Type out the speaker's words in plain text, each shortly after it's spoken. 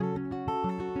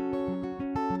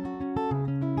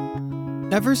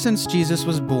Ever since Jesus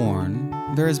was born,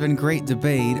 there has been great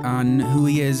debate on who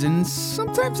he is, and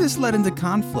sometimes this led into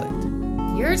conflict.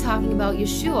 You're talking about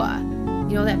Yeshua,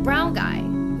 that brown guy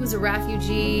who was a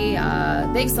refugee,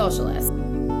 big socialist.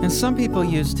 And some people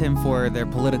used him for their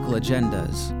political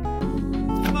agendas.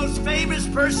 The most famous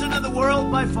person in the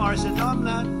world by far. I said, no, I'm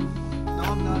not. No,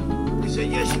 I'm not. He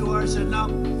said, yes, you are. I said, no.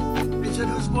 He said,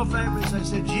 who's more famous? I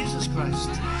said, Jesus Christ.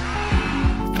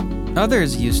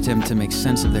 Others used him to make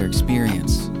sense of their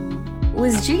experience.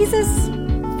 Was Jesus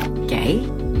gay?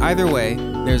 Either way,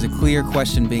 there's a clear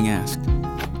question being asked.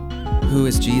 Who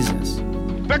is Jesus?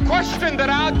 The question that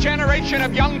our generation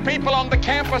of young people on the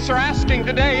campus are asking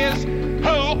today is,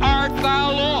 who art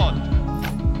thou, Lord?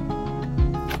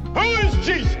 Who is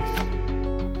Jesus?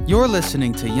 You're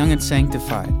listening to Young and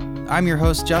Sanctified. I'm your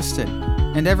host, Justin,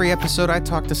 and every episode I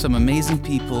talk to some amazing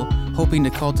people hoping to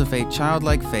cultivate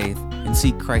childlike faith and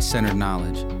seek Christ-centered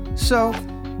knowledge. So,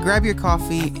 grab your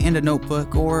coffee and a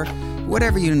notebook or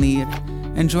whatever you need,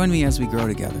 and join me as we grow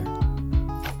together.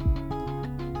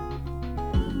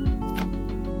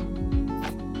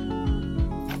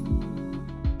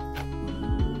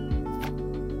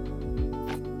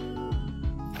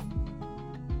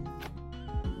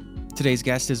 Today's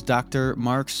guest is Dr.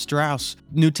 Mark Strauss,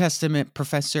 New Testament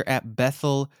professor at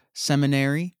Bethel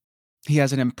Seminary. He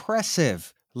has an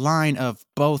impressive line of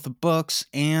both books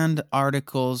and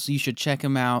articles. You should check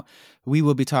him out. We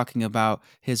will be talking about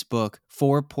his book,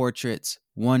 4 Portraits,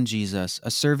 1 Jesus,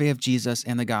 A Survey of Jesus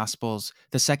and the Gospels.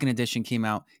 The second edition came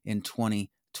out in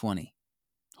 2020.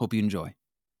 Hope you enjoy.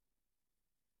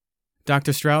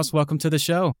 Dr. Strauss, welcome to the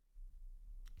show.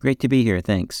 Great to be here.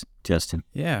 Thanks, Justin.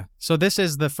 Yeah. So this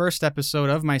is the first episode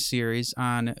of my series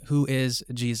on who is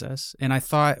Jesus. And I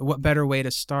thought, what better way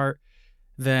to start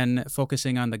than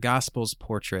focusing on the Gospels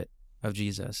portrait of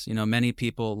Jesus. Many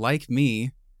people like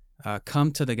me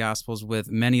come to the Gospels with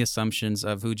many assumptions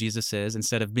of who Jesus is.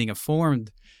 Instead of being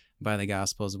informed by the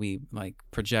Gospels, we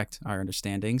project our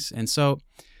understandings. And so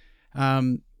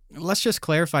let's just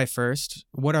clarify first,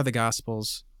 what are the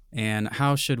Gospels and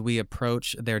how should we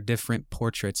approach their different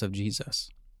portraits of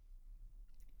Jesus?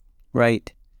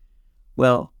 Right.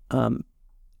 Well,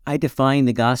 I define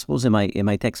the Gospels in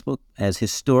my textbook as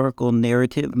historical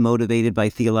narrative motivated by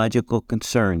theological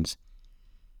concerns.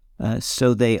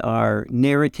 So they are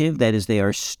narrative, that is, they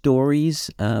are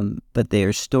stories, but they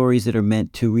are stories that are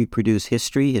meant to reproduce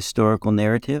history, historical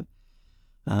narrative.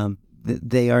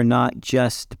 They are not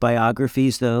just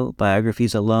biographies, though,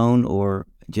 biographies alone, or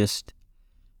just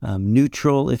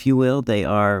neutral, if you will. They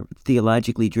are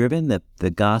theologically driven.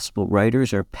 The Gospel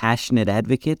writers are passionate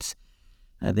advocates.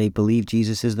 They believe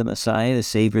Jesus is the Messiah, the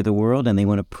Savior of the world, and they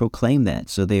want to proclaim that.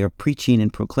 So they are preaching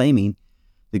and proclaiming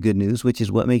the good news, which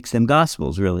is what makes them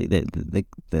Gospels, really.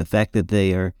 The fact that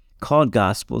they are called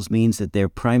Gospels means that their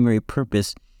primary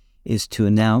purpose is to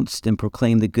announce and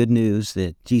proclaim the good news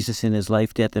that Jesus in his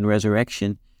life, death, and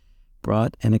resurrection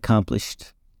brought and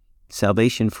accomplished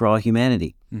salvation for all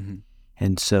humanity. Mm-hmm.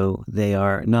 And so they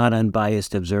are not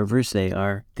unbiased observers. They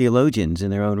are theologians in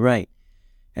their own right,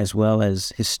 as well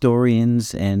as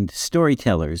historians and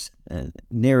storytellers,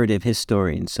 narrative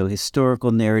historians. So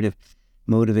historical narrative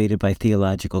motivated by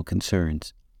theological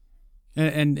concerns.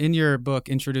 And in your book,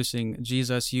 Introducing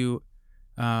Jesus, you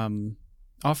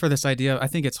offer this idea, I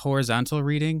think it's horizontal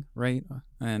reading, right?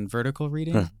 And vertical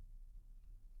reading?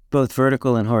 Both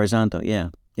vertical and horizontal, yeah.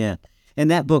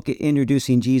 And that book,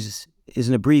 Introducing Jesus, is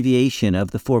an abbreviation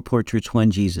of the 4 Portraits,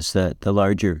 1 Jesus, the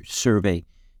larger survey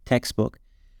textbook.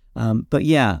 But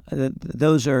yeah,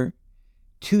 those are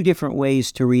two different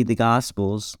ways to read the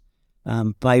Gospels.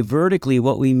 By vertically,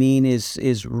 what we mean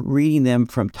is reading them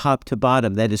from top to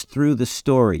bottom, that is through the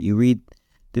story. You read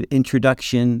the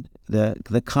introduction,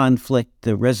 the conflict,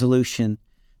 the resolution,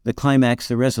 the climax,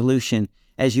 the resolution,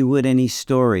 as you would any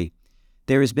story.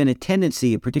 There has been a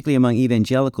tendency, particularly among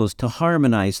evangelicals, to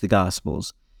harmonize the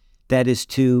Gospels. That is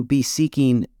to be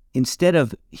seeking, instead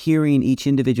of hearing each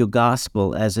individual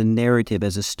gospel as a narrative,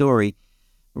 as a story,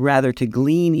 rather to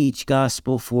glean each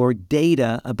gospel for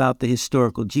data about the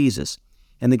historical Jesus.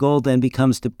 And the goal then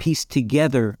becomes to piece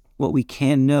together what we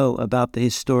can know about the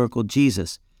historical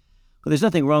Jesus. Well, there's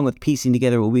nothing wrong with piecing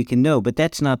together what we can know, but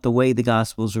that's not the way the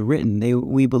Gospels are written.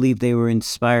 We believe they were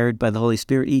inspired by the Holy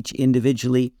Spirit, each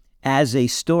individually as a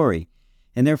story.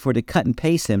 And therefore, to cut and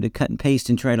paste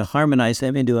and try to harmonize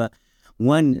them into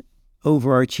one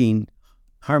overarching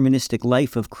harmonistic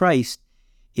life of Christ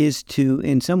is to,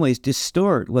 in some ways,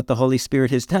 distort what the Holy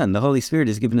Spirit has done. The Holy Spirit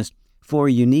has given us 4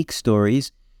 unique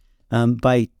stories.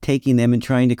 By taking them and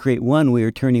trying to create one, we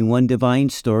are turning one divine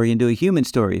story into a human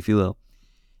story, if you will.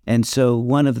 And so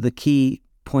one of the key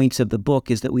points of the book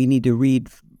is that we need to read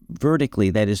vertically,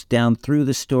 that is, down through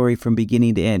the story from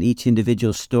beginning to end, each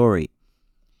individual story.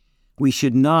 We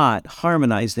should not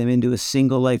harmonize them into a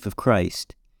single life of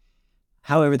Christ.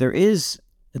 However, there is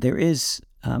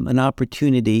an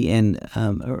opportunity and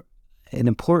an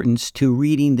importance to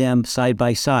reading them side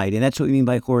by side, and that's what we mean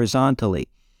by horizontally.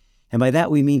 And by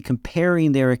that we mean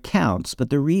comparing their accounts, but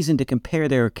the reason to compare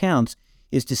their accounts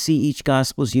is to see each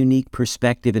gospel's unique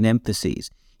perspective and emphases.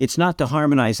 It's not to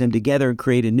harmonize them together and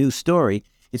create a new story.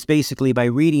 It's basically by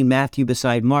reading Matthew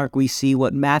beside Mark, we see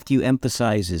what Matthew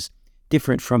emphasizes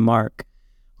different from Mark,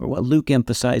 or what Luke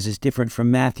emphasizes different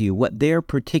from Matthew, what their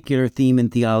particular theme in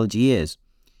theology is.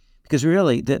 Because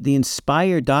really, the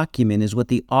inspired document is what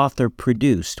the author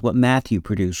produced, what Matthew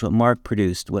produced, what Mark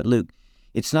produced, what Luke.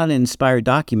 It's not an inspired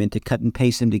document to cut and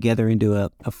paste them together into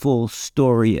a full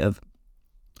story of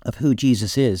who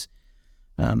Jesus is.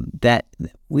 That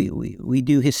we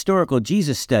do historical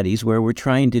Jesus studies where we're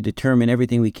trying to determine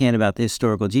everything we can about the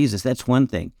historical Jesus. That's one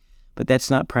thing, but that's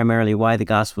not primarily why the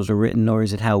Gospels are written, nor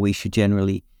is it how we should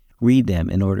generally read them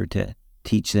in order to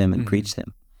teach them and preach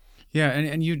them. Yeah,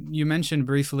 and you mentioned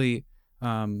briefly,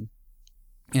 in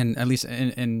at least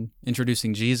in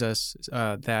introducing Jesus,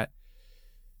 that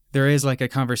there is like a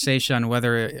conversation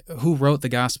on who wrote the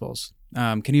Gospels.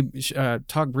 Can you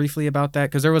talk briefly about that?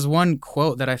 Because there was one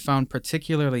quote that I found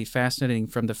particularly fascinating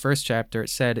from the first chapter. It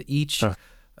said, each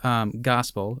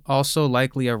gospel also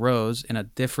likely arose in a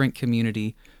different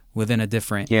community within a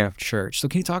different church. So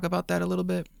can you talk about that a little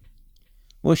bit?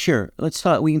 Well, sure.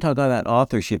 We can talk about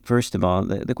authorship first of all.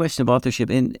 The question of authorship,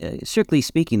 and strictly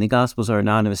speaking, the Gospels are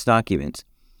anonymous documents.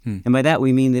 And by that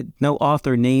we mean that no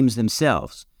author names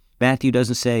themselves. Matthew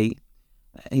doesn't say,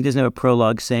 he doesn't have a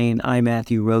prologue saying, I,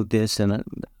 Matthew, wrote this, and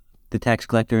the tax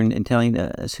collector, and telling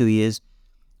us who he is.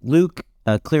 Luke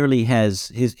clearly has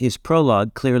his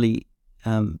prologue, clearly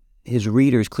his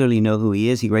readers clearly know who he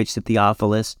is. He writes to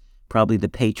Theophilus, probably the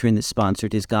patron that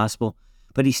sponsored his gospel,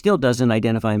 but he still doesn't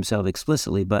identify himself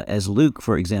explicitly, but as Luke,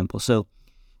 for example. So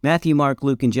Matthew, Mark,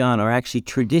 Luke, and John are actually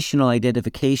traditional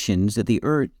identifications that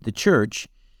the church,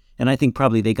 and I think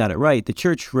probably they got it right, the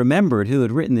church remembered who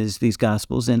had written these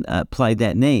Gospels and applied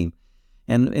that name.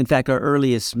 And in fact, our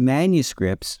earliest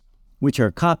manuscripts, which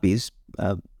are copies,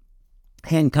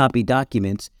 hand-copied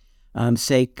documents,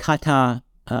 say kata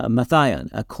Mattheon,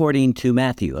 according to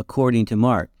Matthew, according to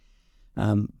Mark.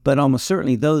 But almost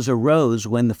certainly those arose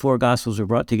when the four Gospels were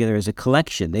brought together as a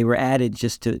collection. They were added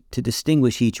just to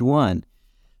distinguish each one.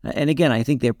 And again, I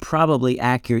think they're probably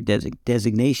accurate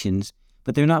designations,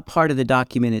 but they're not part of the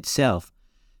document itself.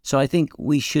 So I think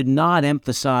we should not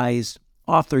emphasize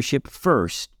authorship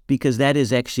first, because that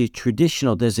is actually a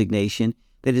traditional designation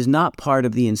that is not part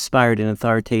of the inspired and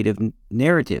authoritative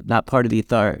narrative, not part of the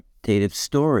authoritative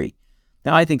story.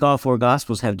 Now, I think all four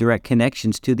Gospels have direct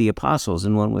connections to the apostles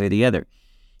in one way or the other,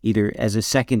 either as a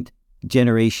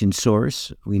second-generation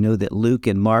source. We know that Luke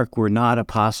and Mark were not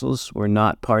apostles, were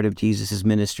not part of Jesus'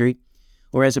 ministry,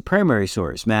 or as a primary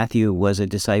source. Matthew was a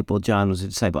disciple, John was a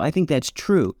disciple. I think that's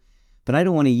true, but I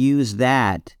don't want to use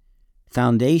that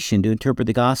foundation to interpret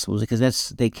the Gospels,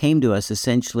 because they came to us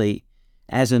essentially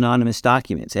as anonymous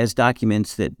documents, as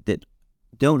documents that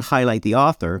don't highlight the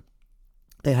author.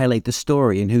 They highlight the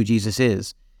story and who Jesus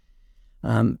is.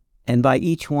 And by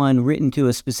each one written to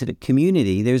a specific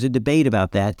community, there's a debate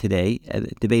about that today, a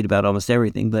debate about almost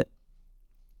everything. But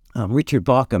Richard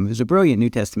Bauckham, who's a brilliant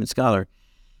New Testament scholar,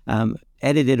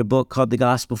 edited a book called The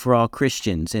Gospel for All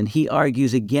Christians, and he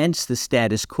argues against the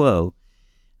status quo.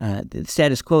 The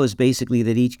status quo is basically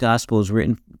that each gospel is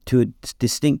written to a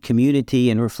distinct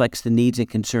community and reflects the needs and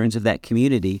concerns of that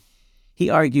community. He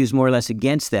argues more or less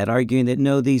against that, arguing that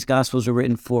no, these Gospels are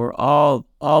written for all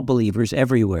believers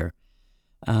everywhere.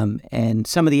 And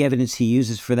some of the evidence he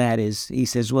uses for that is, he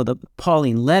says, well, the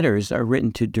Pauline letters are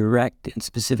written to direct and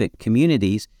specific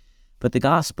communities, but the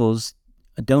Gospels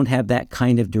don't have that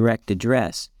kind of direct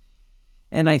address.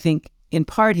 And I think, in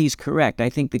part, he's correct. I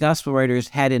think the Gospel writers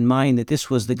had in mind that this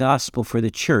was the Gospel for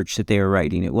the church that they were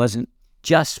writing. It wasn't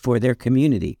just for their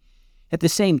community. At the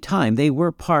same time, they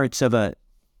were parts of a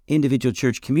individual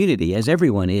church community, as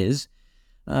everyone is,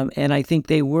 and I think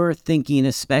they were thinking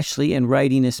especially and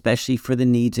writing especially for the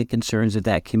needs and concerns of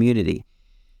that community.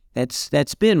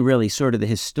 That's been really sort of the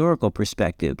historical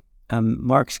perspective.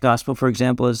 Mark's gospel, for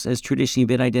example, has traditionally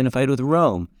been identified with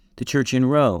Rome, the church in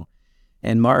Rome,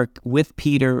 and Mark, with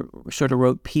Peter, sort of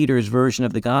wrote Peter's version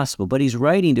of the gospel, but he's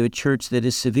writing to a church that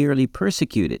is severely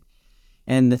persecuted.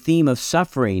 And the theme of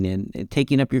suffering and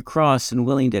taking up your cross and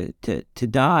willing to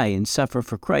die and suffer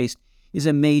for Christ is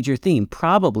a major theme,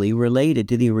 probably related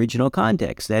to the original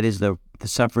context. That is the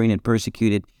suffering and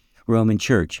persecuted Roman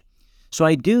Church. So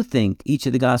I do think each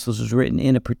of the Gospels was written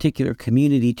in a particular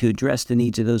community to address the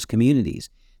needs of those communities.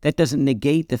 That doesn't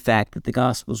negate the fact that the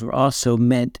Gospels were also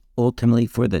meant ultimately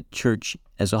for the church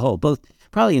as a whole. Both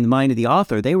probably in the mind of the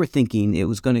author, they were thinking it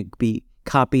was going to be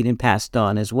copied and passed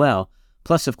on as well.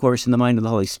 Plus, of course, in the mind of the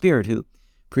Holy Spirit, who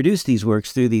produced these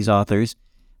works through these authors,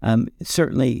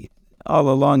 certainly all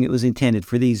along it was intended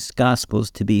for these Gospels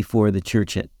to be for the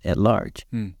church at large.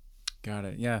 Got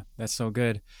it. Yeah, that's so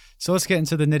good. So let's get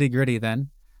into the nitty-gritty then.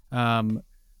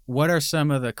 What are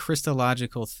some of the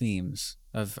Christological themes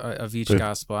of each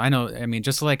gospel? I mean,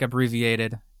 just like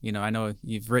abbreviated, I know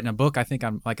you've written a book, I think,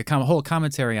 on like a whole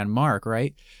commentary on Mark,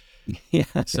 right? Yeah.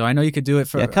 So I know you could do it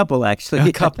for a couple, actually.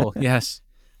 A couple, yes.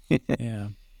 Yeah.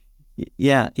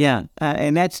 Yeah.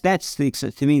 And that's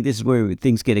to me, this is where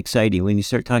things get exciting when you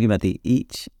start talking about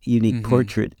each unique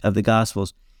portrait of the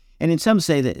Gospels. And in some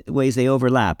ways they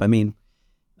overlap. I mean,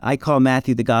 I call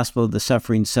Matthew the Gospel of the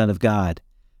suffering Son of God.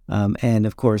 And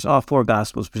of course, all four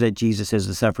Gospels present Jesus as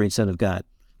the suffering Son of God.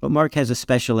 But Mark has a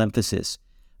special emphasis.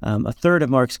 A third of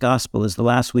Mark's Gospel is the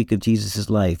last week of Jesus'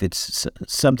 life.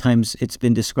 Sometimes it's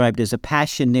been described as a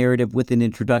passion narrative with an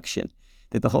introduction,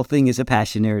 that the whole thing is a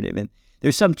passion narrative. And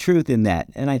there's some truth in that.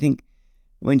 And I think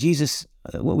when Jesus,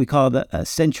 what we call the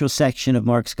central section of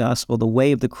Mark's Gospel, the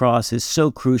way of the cross, is so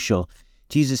crucial.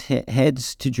 Jesus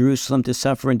heads to Jerusalem to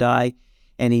suffer and die,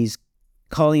 and he's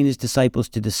calling his disciples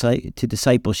to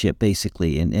discipleship,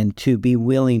 basically, and to be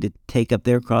willing to take up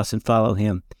their cross and follow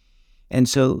him. And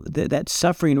so that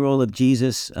suffering role of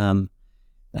Jesus,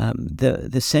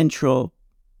 the central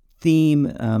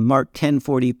theme, Mark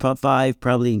 10:45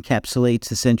 probably encapsulates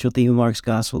the central theme of Mark's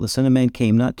Gospel. The Son of Man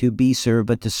came not to be served,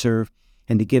 but to serve,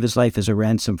 and to give his life as a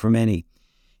ransom for many.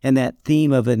 And that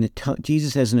theme of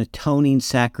Jesus as an atoning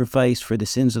sacrifice for the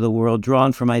sins of the world,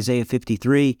 drawn from Isaiah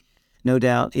 53, no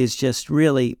doubt, is just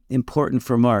really important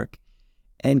for Mark,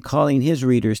 and calling his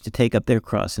readers to take up their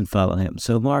cross and follow him.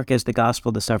 So Mark as the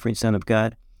Gospel, the suffering Son of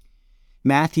God.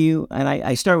 Matthew, and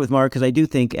I start with Mark because I do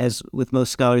think, as with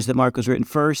most scholars, that Mark was written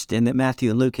first and that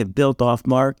Matthew and Luke have built off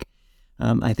Mark.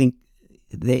 I think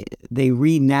they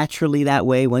read naturally that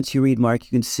way. Once you read Mark,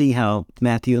 you can see how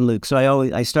Matthew and Luke. So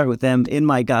I start with them in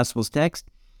my Gospels text.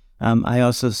 I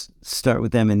also start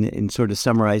with them in sort of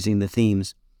summarizing the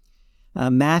themes.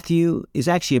 Matthew is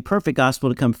actually a perfect gospel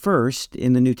to come first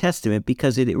in the New Testament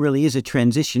because it really is a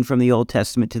transition from the Old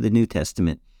Testament to the New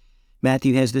Testament.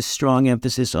 Matthew has this strong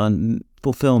emphasis on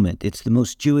fulfillment. It's the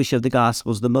most Jewish of the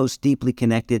Gospels, the most deeply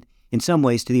connected in some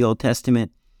ways to the Old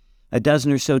Testament. A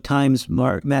dozen or so times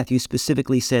Matthew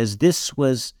specifically says this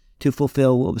was to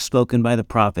fulfill what was spoken by the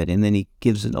prophet, and then he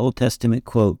gives an Old Testament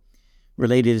quote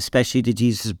related especially to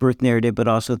Jesus' birth narrative, but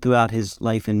also throughout his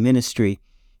life and ministry.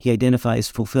 He identifies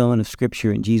fulfillment of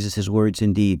Scripture in Jesus' words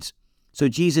and deeds. So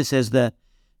Jesus as the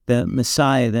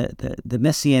Messiah, the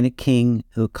Messianic King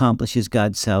who accomplishes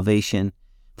God's salvation,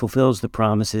 fulfills the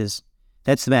promises.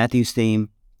 That's Matthew's theme.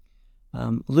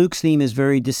 Luke's theme is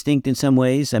very distinct in some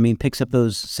ways. I mean, picks up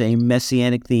those same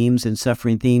Messianic themes and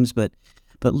suffering themes, but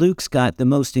Luke's got the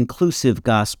most inclusive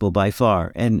gospel by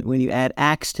far. And when you add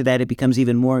Acts to that, it becomes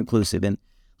even more inclusive. And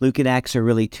Luke and Acts are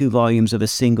really two volumes of a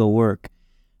single work.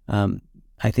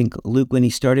 I think Luke, when he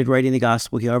started writing the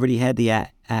gospel, he already had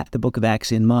the book of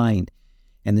Acts in mind.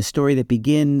 And the story that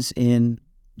begins in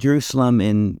Jerusalem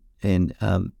in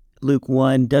Luke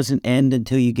 1 doesn't end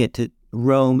until you get to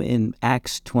Rome in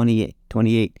Acts 28,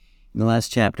 in the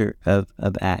last chapter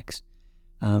of Acts.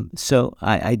 So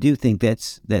I do think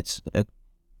that's a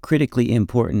critically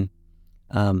important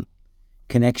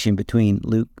connection between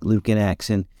Luke and Acts.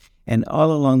 And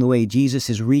all along the way, Jesus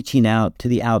is reaching out to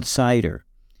the outsider,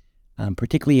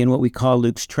 particularly in what we call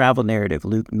Luke's travel narrative,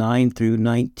 Luke 9 through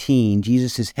 19.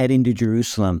 Jesus is heading to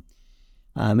Jerusalem,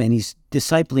 and he's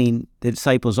discipling the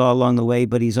disciples all along the way,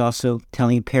 but he's also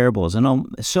telling parables.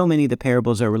 And so many of the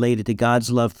parables are related to God's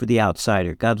love for the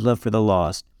outsider, God's love for the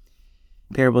lost.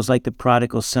 Parables like the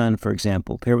prodigal son, for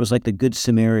example, parables like the Good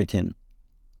Samaritan,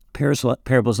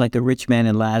 parables like the rich man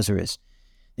and Lazarus.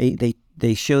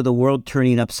 They show the world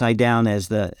turning upside down as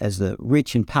the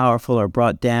rich and powerful are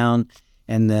brought down,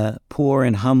 and the poor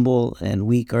and humble and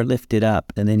weak are lifted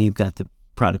up. And then you've got the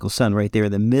prodigal son right there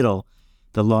in the middle,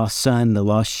 the lost son, the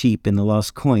lost sheep, and the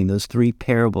lost coin, those three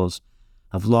parables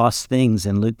of lost things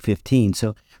in Luke 15.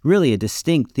 So really a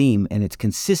distinct theme, and it's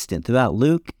consistent throughout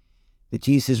Luke, that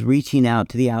Jesus is reaching out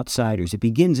to the outsiders. It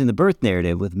begins in the birth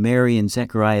narrative with Mary and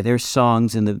Zechariah. Their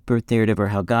songs in the birth narrative are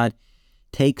how God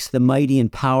takes the mighty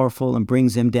and powerful and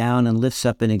brings them down and lifts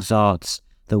up and exalts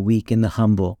the weak and the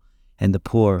humble and the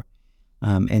poor.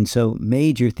 And so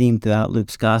major theme throughout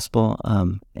Luke's gospel,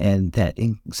 and that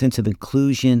sense of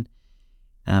inclusion.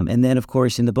 And then, of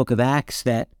course, in the book of Acts,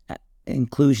 that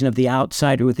inclusion of the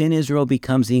outsider within Israel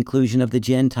becomes the inclusion of the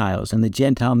Gentiles, and the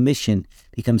Gentile mission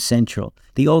becomes central,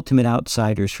 the ultimate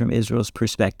outsiders from Israel's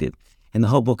perspective. And the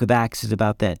whole book of Acts is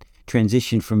about that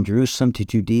transition from Jerusalem to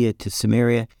Judea to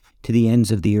Samaria to the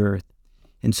ends of the earth.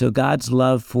 And so God's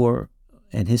love for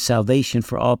and his salvation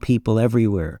for all people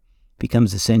everywhere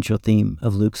becomes the central theme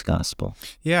of Luke's gospel.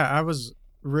 Yeah, I was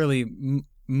really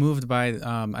moved by,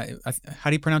 how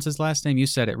do you pronounce his last name? You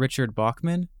said it, Richard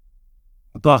Bauckham?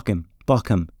 Bauckham,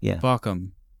 yeah.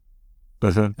 Bauckham.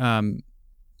 Uh-huh.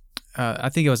 I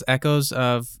think it was echoes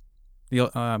of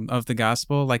the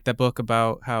gospel, like that book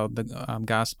about how the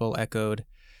gospel echoed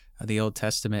the Old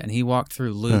Testament, and he walked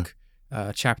through Luke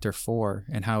chapter 4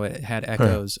 and how it had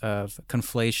echoes of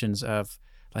conflations of,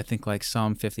 I think, like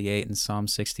Psalm 58 and Psalm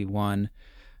 61,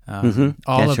 all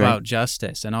That's about right.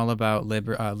 justice and all about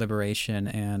liberation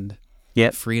and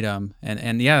Yep. freedom.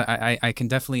 And yeah, I can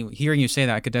definitely, hearing you say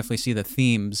that, I could definitely see the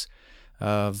themes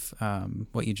of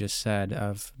what you just said,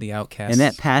 of the outcasts. And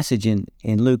that passage in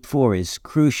Luke 4 is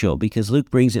crucial because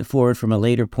Luke brings it forward from a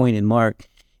later point in Mark,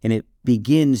 and it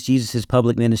begins Jesus'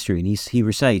 public ministry. And he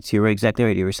recites, you're exactly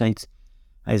right, he recites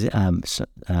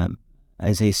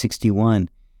Isaiah 61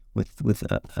 with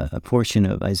a portion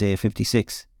of Isaiah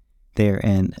 56 there,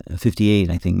 and 58,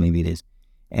 I think maybe it is.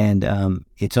 And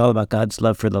it's all about God's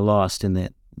love for the lost, and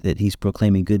that he's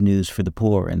proclaiming good news for the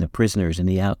poor and the prisoners and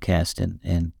the outcast,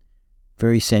 and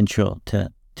very central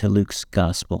to Luke's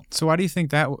gospel. So why do you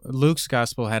think that Luke's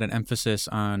gospel had an emphasis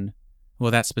on,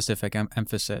 well, that specific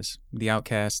emphasis, the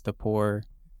outcast, the poor?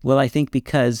 Well, I think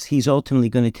because he's ultimately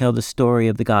going to tell the story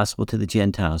of the gospel to the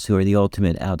Gentiles, who are the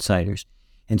ultimate outsiders.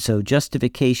 And so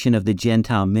justification of the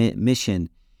Gentile mission,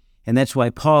 and that's why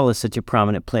Paul is such a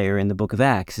prominent player in the book of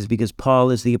Acts, is because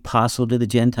Paul is the apostle to the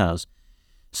Gentiles.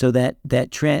 So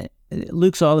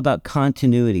Luke's all about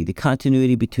continuity, the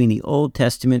continuity between the Old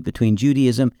Testament, between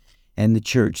Judaism and the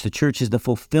church. The church is the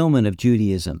fulfillment of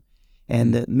Judaism.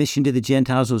 And the mission to the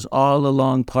Gentiles was all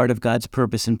along part of God's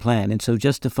purpose and plan. And so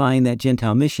justifying that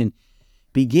Gentile mission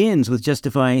begins with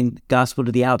justifying gospel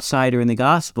to the outsider in the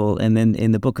gospel. And then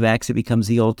in the book of Acts, it becomes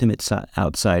the ultimate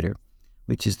outsider,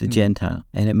 which is the Gentile.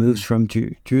 And it moves from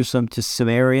Jerusalem to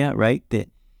Samaria, right? The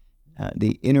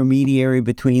intermediary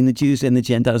between the Jews and the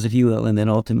Gentiles, if you will, and then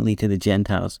ultimately to the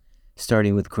Gentiles,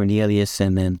 starting with Cornelius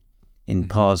and then in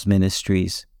Paul's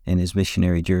ministries and his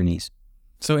missionary journeys.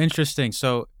 So interesting.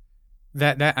 So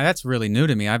that's really new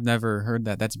to me. I've never heard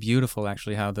that. That's beautiful,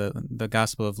 actually, how the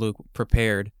Gospel of Luke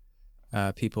prepared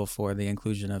people for the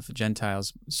inclusion of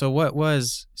Gentiles. So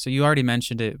you already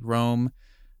mentioned it, Rome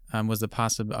was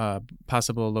the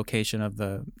possible location of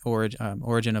the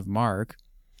origin of Mark.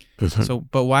 So,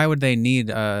 but why would they need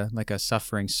like a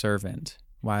suffering servant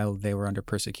while they were under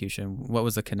persecution? What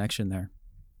was the connection there?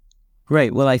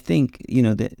 Right. Well, I think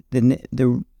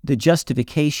the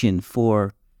justification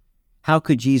for how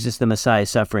could Jesus the Messiah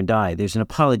suffer and die? There's an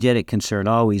apologetic concern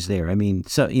always there. I mean,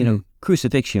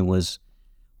 crucifixion was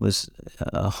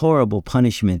a horrible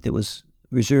punishment that was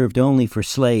reserved only for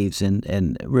slaves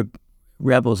and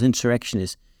rebels,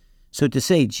 insurrectionists. So to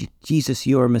say Jesus,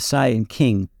 your Messiah and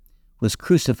King, was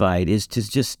crucified is to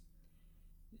just,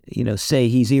 say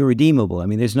he's irredeemable. I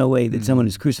mean, there's no way that someone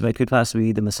who's crucified could possibly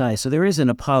be the Messiah. So there is an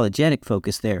apologetic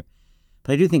focus there.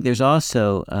 But I do think there's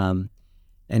also an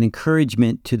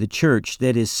encouragement to the church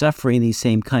that is suffering these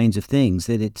same kinds of things,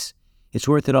 that it's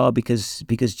worth it all because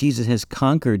Jesus has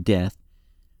conquered death,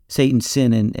 Satan's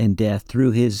sin and death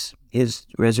through his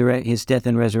death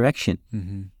and resurrection.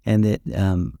 Mm-hmm. And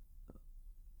that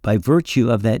by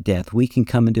virtue of that death, we can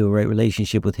come into a right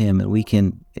relationship with him, and we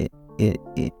can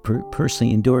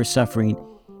personally endure suffering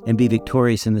and be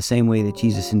victorious in the same way that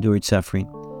Jesus endured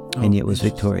suffering and yet was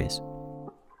victorious.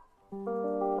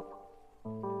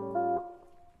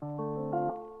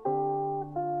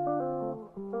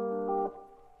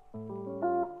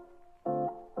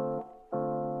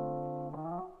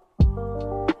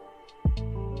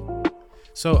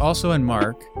 So also in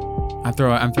Mark, I'm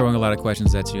throwing a lot of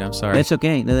questions at you. I'm sorry. That's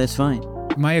okay. No, that's fine.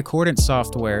 My accordance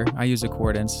software, I use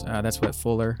accordance. That's what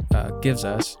Fuller gives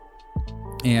us.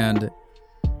 And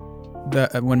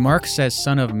when Mark says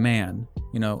 "Son of Man,"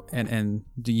 and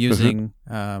using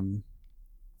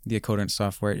the accordance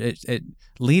software, it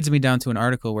leads me down to an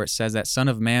article where it says that "Son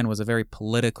of Man" was a very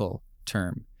political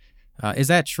term. Is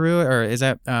that true, or is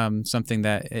that something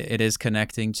that it is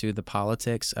connecting to the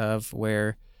politics of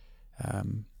where?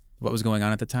 What was going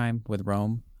on at the time with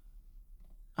Rome?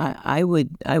 I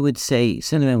would say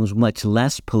Son of Man was much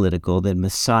less political than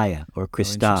Messiah or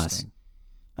Christos.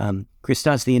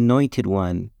 Christos, the Anointed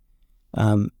One,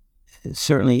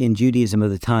 certainly in Judaism of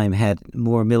the time, had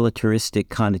more militaristic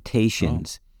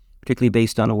connotations, particularly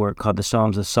based on a work called the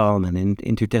Psalms of Solomon, an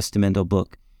intertestamental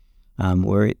book,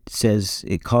 where it says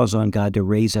it calls on God to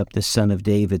raise up the Son of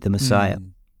David, the Messiah,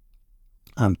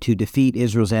 to defeat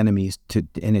Israel's enemies,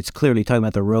 and it's clearly talking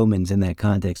about the Romans in that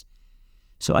context.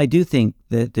 So I do think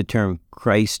that the term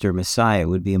Christ or Messiah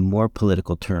would be a more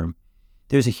political term.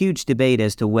 There's a huge debate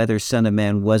as to whether Son of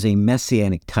Man was a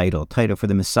messianic title for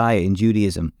the Messiah in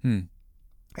Judaism.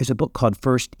 There's a book called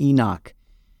First Enoch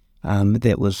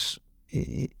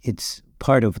it's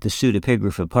part of the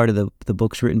pseudepigrapha, part of the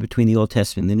books written between the Old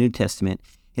Testament and the New Testament.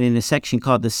 And in a section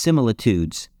called the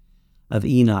Similitudes of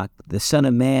Enoch, the Son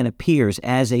of Man appears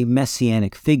as a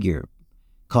messianic figure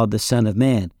called the Son of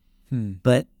Man.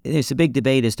 But there's a big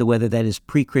debate as to whether that is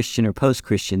pre-Christian or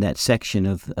post-Christian, that section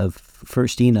of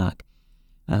First Enoch.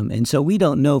 And so we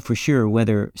don't know for sure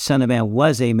whether Son of Man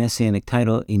was a messianic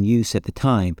title in use at the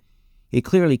time. It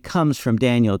clearly comes from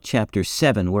Daniel chapter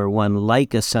 7, where one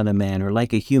like a son of man or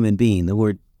like a human being, the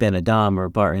word Ben Adam or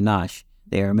Bar Anash,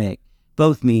 the Aramaic,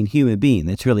 both mean human being.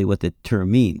 That's really what the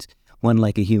term means. One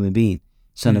like a human being,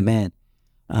 Son of Man.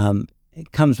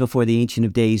 It comes before the Ancient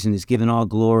of Days and is given all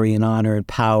glory and honor and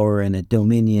power and a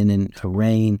dominion and a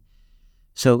reign.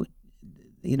 So,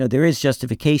 there is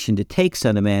justification to take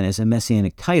Son of Man as a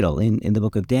messianic title in the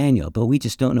book of Daniel, but we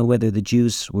just don't know whether the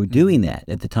Jews were doing that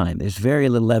at the time. There's very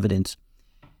little evidence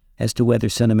as to whether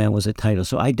Son of Man was a title.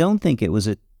 So I don't think it was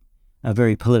a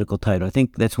very political title. I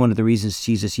think that's one of the reasons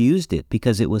Jesus used it,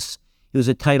 because it was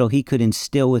a title he could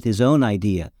instill with his own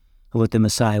idea of what the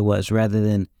Messiah was, rather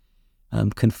than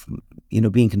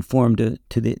being conformed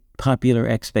to the popular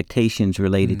expectations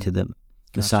related to the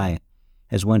Messiah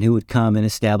as one who would come and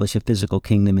establish a physical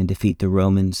kingdom and defeat the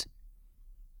Romans.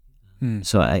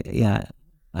 So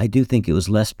I do think it was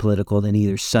less political than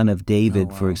either Son of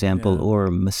David, for example,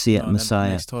 or Messiah.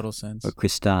 That makes total sense. Or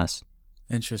Christos.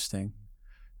 Interesting.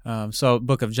 So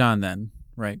Book of John then,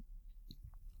 right?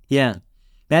 Yeah.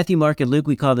 Matthew, Mark, and Luke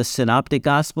we call the Synoptic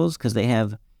Gospels because they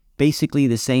have basically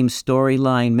the same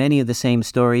storyline, many of the same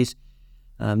stories.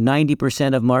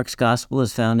 90% of Mark's Gospel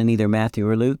is found in either Matthew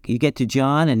or Luke. You get to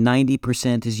John, and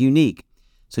 90% is unique.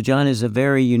 So John is a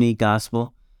very unique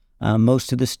Gospel.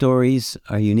 Most of the stories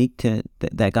are unique to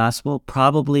that Gospel.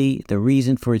 Probably the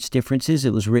reason for its differences,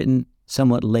 it was written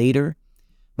somewhat later.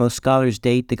 Most scholars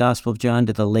date the Gospel of John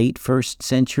to the late 1st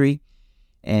century,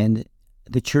 and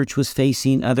the church was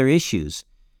facing other issues,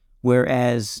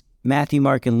 whereas Matthew,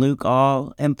 Mark, and Luke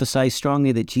all emphasize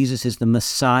strongly that Jesus is the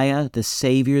Messiah, the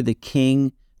Savior, the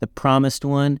King, the Promised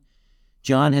One.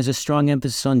 John has a strong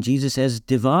emphasis on Jesus as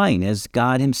divine, as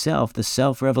God himself, the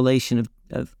self-revelation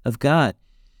of God.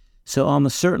 So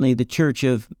almost certainly the church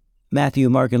of Matthew,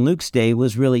 Mark, and Luke's day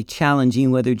was really challenging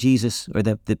whether Jesus, or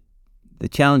the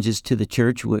challenges to the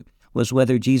church was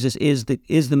whether Jesus is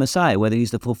the Messiah, whether he's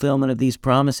the fulfillment of these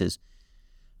promises,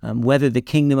 whether the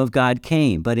kingdom of God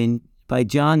came. But by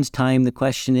John's time, the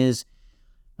question is,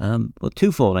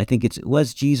 twofold. I think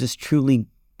was Jesus truly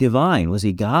divine? Was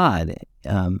he God,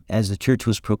 as the church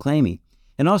was proclaiming?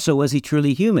 And also, was he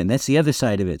truly human? That's the other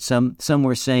side of it. Some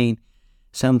were saying,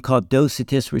 some called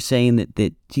Docetists were saying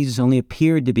that Jesus only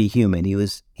appeared to be human.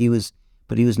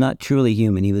 But he was not truly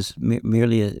human. He was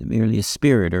merely a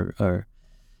spirit, or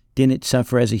didn't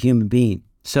suffer as a human being.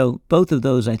 So both of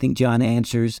those, I think, John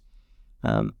answers.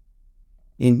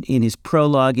 In his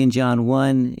prologue in John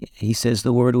 1, he says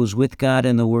the Word was with God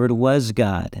and the Word was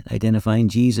God, identifying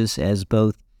Jesus as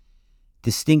both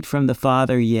distinct from the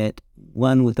Father, yet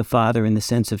one with the Father in the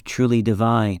sense of truly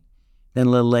divine. Then a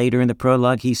little later in the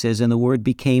prologue, he says, and the Word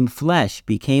became flesh,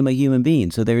 became a human being.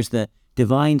 So there's the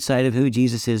divine side of who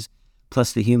Jesus is,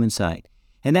 plus the human side.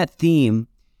 And that theme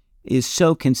is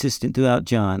so consistent throughout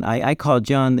John. I call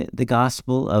John the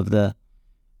gospel of the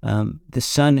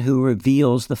Son who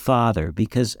reveals the Father,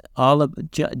 because all of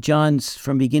John's,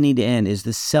 from beginning to end, is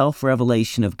the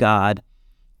self-revelation of God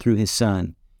through his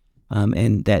Son.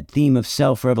 And that theme of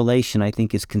self-revelation, I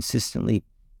think, is consistently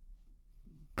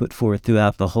put forth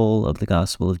throughout the whole of the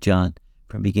Gospel of John,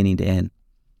 from beginning to end.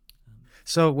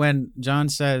 So when John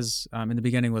says, in the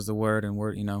beginning was the Word,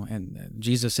 and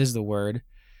Jesus is the Word,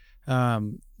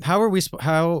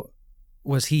 how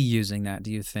was he using that,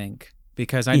 do you think?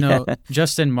 Because I know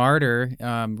Justin Martyr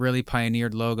really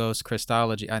pioneered Logos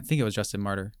Christology. I think it was Justin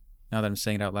Martyr. Now that I'm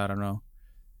saying it out loud, I don't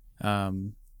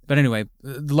know. But anyway,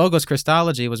 the Logos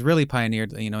Christology was really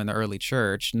pioneered, in the early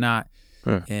church, not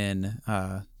in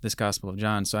this Gospel of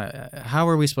John. So how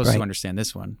are we supposed to understand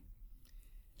this one?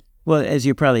 Well, as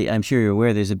I'm sure you're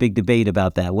aware, there's a big debate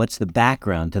about that. What's the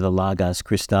background to the Logos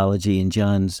Christology in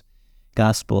John's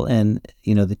Gospel? And,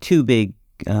 the two big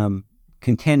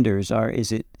contenders are,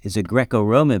 is it a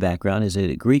Greco-Roman background, is it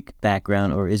a Greek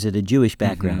background, or is it a Jewish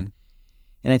background?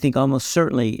 Mm-hmm. And I think almost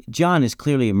certainly John is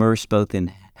clearly immersed both in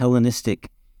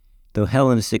the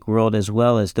Hellenistic world as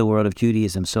well as the world of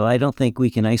Judaism. So I don't think we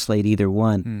can isolate either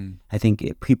one. I think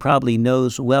he probably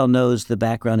knows the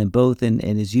background in both and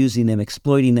is using them,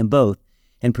 exploiting them both,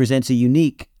 and presents a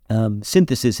unique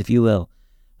synthesis, if you will,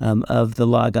 of the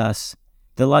Logos.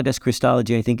 The Logos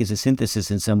Christology, I think, is a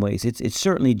synthesis in some ways. It's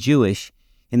certainly Jewish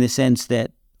in the sense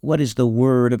that what is the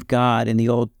Word of God in the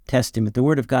Old Testament? The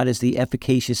Word of God is the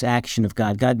efficacious action of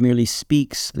God. God merely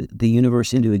speaks the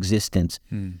universe into existence.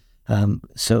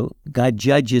 So God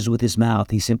judges with his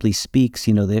mouth. He simply speaks.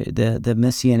 The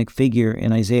messianic figure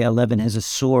in Isaiah 11 has a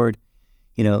sword.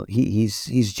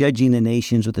 He's judging the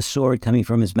nations with a sword coming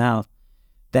from his mouth.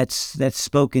 That's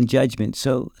spoken judgment.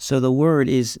 So the word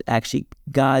is actually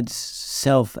God's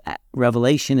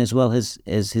self-revelation as well as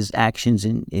his actions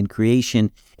in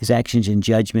creation, his actions in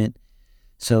judgment.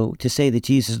 So to say that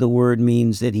Jesus the Word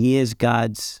means that he is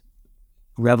God's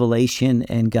revelation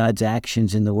and God's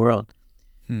actions in the world.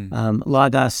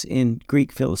 Logos in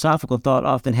Greek philosophical thought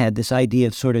often had this idea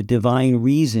of sort of divine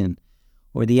reason,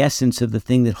 or the essence of the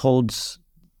thing that holds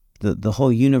the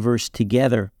whole universe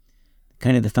together,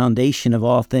 kind of the foundation of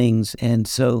all things. And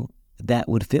so that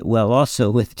would fit well also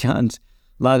with John's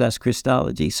Logos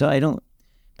Christology. So I don't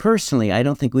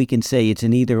think we can say it's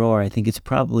an either or. I think it's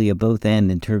probably a both and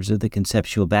in terms of the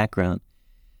conceptual background.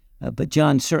 But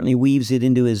John certainly weaves it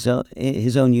into his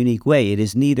own unique way. It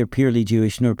is neither purely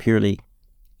Jewish nor purely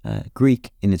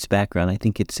Greek in its background. I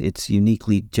think it's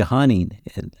uniquely Johannine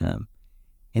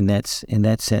in that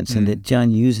sense, and that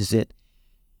John uses it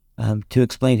to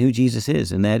explain who Jesus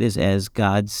is, and that is as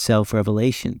God's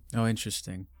self-revelation. Oh,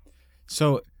 interesting.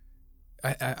 So,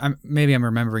 maybe I'm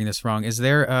remembering this wrong. Is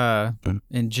there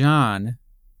in John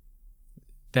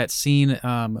that scene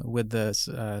with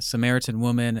the Samaritan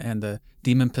woman and the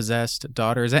demon-possessed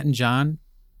daughter? Is that in John?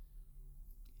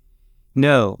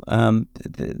 No.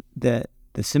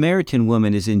 The Samaritan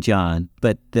woman is in John,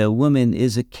 but the woman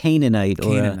is a Canaanite.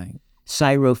 Or a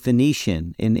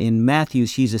Syrophoenician. In Matthew,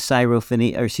 she's a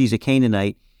she's a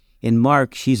Canaanite. In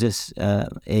Mark, she's a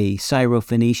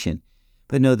Syrophoenician.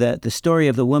 But no, the story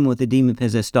of the woman with the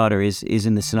demon-possessed daughter is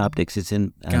in the Synoptics. It's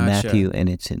in Matthew, and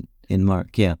it's in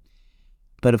Mark. Yeah,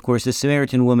 but of course, the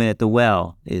Samaritan woman at the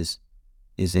well is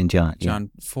in John.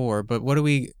 John 4. But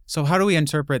how do we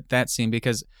interpret that scene?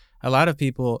 Because a lot of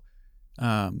people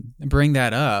bring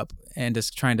that up and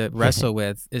just trying to wrestle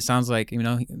with. It sounds like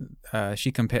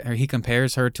he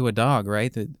compares her to a dog,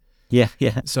 right? Yeah.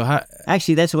 So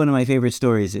actually, that's one of my favorite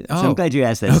stories. So I'm glad you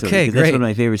asked that story. Okay, great. That's one of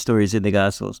my favorite stories in the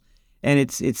Gospels, and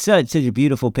it's such a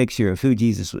beautiful picture of who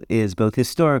Jesus is, both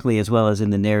historically as well as in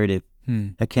the narrative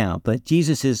account. But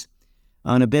Jesus is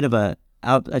on a bit of a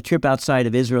trip outside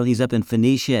of Israel. He's up in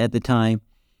Phoenicia at the time,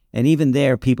 and even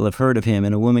there, people have heard of him.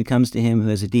 And a woman comes to him who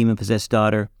has a demon-possessed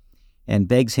daughter and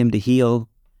begs him to heal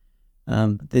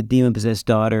the demon-possessed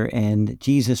daughter, and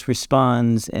Jesus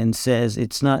responds and says,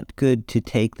 it's not good to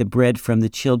take the bread from the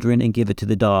children and give it to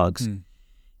the dogs.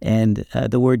 And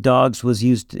the word dogs was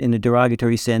used in a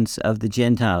derogatory sense of the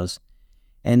Gentiles.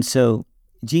 And so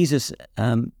Jesus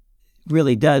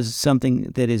really does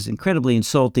something that is incredibly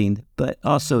insulting, but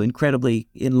also incredibly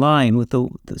in line with the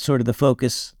sort of the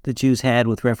focus the Jews had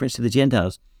with reference to the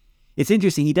Gentiles. It's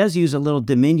interesting, he does use a little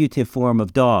diminutive form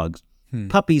of dogs.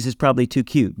 Puppies is probably too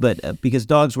cute, but because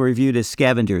dogs were viewed as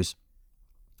scavengers.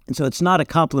 And so it's not a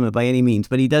compliment by any means,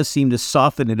 but he does seem to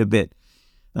soften it a bit.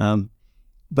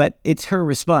 But it's her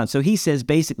response. So he says,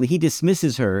 basically, he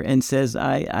dismisses her and says,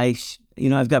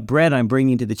 I've got bread I'm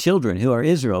bringing to the children who are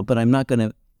Israel, but I'm not going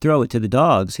to throw it to the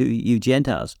dogs, you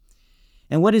Gentiles.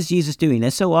 And what is Jesus doing?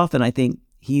 As so often, I think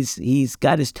he's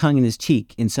got his tongue in his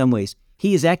cheek in some ways.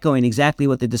 He is echoing exactly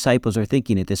what the disciples are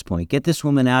thinking at this point. Get this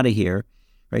woman out of here.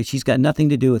 Right? She's got nothing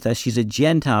to do with us. She's a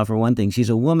Gentile for one thing. She's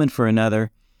a woman for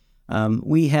another.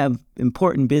 We have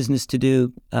important business to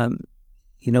do.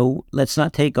 Let's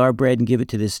not take our bread and give it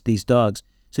to these dogs.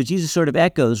 So Jesus sort of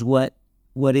echoes what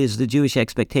is the Jewish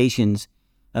expectations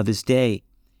of his day.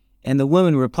 And the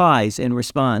woman replies and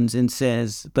responds and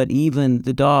says, but even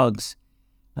the dogs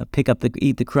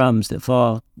eat the crumbs that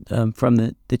fall from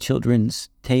the children's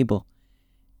table.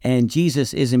 And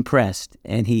Jesus is impressed,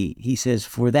 and he says,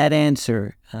 for that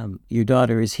answer, your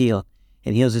daughter is healed,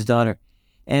 and heals his daughter.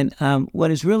 And what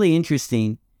is really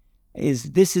interesting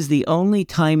this is the only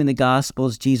time in the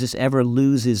Gospels Jesus ever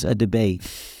loses a debate.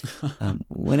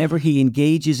 Whenever he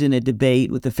engages in a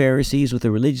debate with the Pharisees, with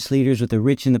the religious leaders, with the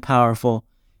rich and the powerful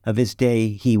of his day,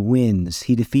 he wins.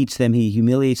 He defeats them, he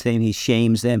humiliates them, he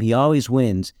shames them, he always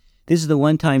wins. This is the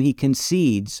one time he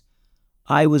concedes,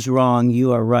 I was wrong,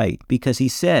 you are right, because he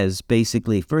says,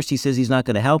 basically, first he says he's not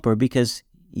going to help her because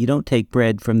you don't take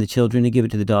bread from the children and give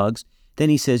it to the dogs. Then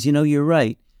he says, you're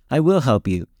right, I will help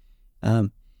you.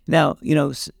 Now,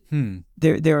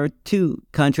 there are two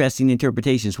contrasting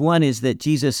interpretations. One is that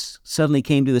Jesus suddenly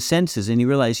came to his senses and he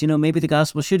realized, maybe the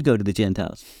gospel should go to the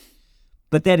Gentiles.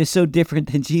 But that is so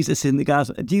different than Jesus in the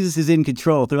gospel. Jesus is in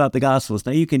control throughout the gospels.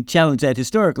 Now, you can challenge that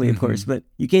historically, of course, but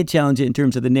you can't challenge it in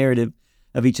terms of the narrative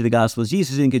of each of the gospels.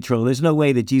 Jesus is in control. There's no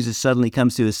way that Jesus suddenly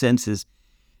comes to his senses.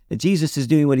 Jesus is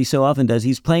doing what he so often does.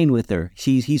 He's playing with her.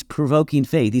 He's provoking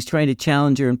faith. He's trying to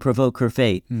challenge her and provoke her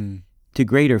faith to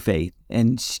greater faith.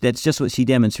 And that's just what she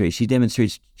demonstrates.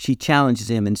 She challenges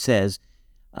him and says,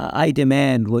 I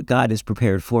demand what God has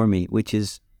prepared for me, which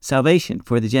is salvation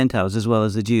for the Gentiles as well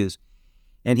as the Jews.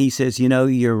 And he says,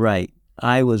 you're right.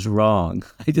 I was wrong.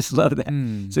 I just love that.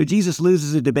 So Jesus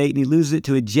loses a debate, and he loses it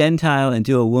to a Gentile and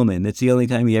to a woman. That's the only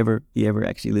time he ever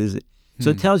actually loses it.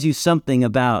 So it tells you something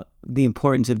about the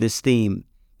importance of this theme,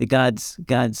 that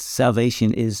God's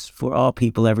salvation is for all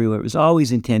people everywhere. It was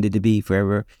always intended to be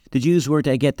forever. The Jews were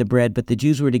to get the bread, but the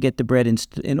Jews were to get the bread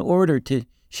in order to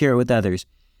share it with others.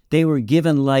 They were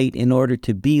given light in order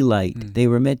to be light. They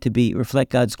were meant to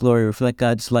reflect God's glory, reflect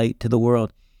God's light to the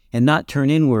world, and not turn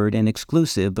inward and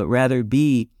exclusive, but rather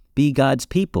be God's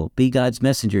people, be God's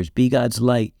messengers, be God's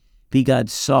light, be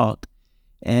God's salt.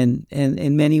 And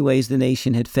in many ways, the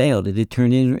nation had failed. It had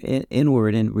turned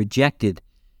inward and rejected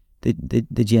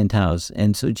the Gentiles.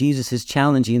 And so Jesus is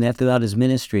challenging that throughout his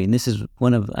ministry. And this is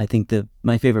one of, I think,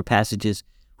 my favorite passages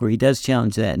where he does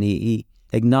challenge that. And he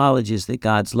acknowledges that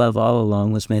God's love all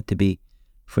along was meant to be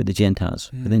for the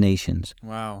Gentiles, for the nations.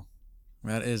 Wow.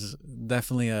 That is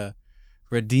definitely a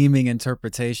redeeming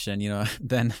interpretation,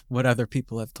 than what other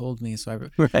people have told me. So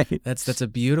right. That's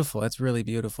really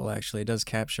beautiful, actually. It does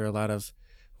capture a lot of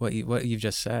what you've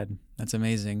just said. That's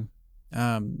amazing.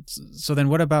 So then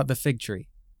what about the fig tree?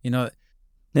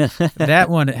 That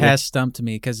one has stumped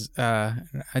me because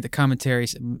the commentary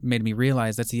made me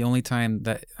realize that's the only time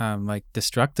that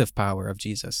destructive power of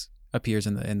Jesus appears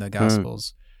in the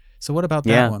Gospels. So what about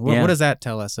that one? What does that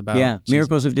tell us about Jesus?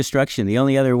 Miracles of destruction. The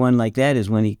only other one like that is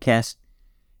when he casts,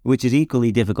 which is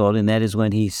equally difficult, and that is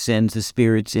when he sends the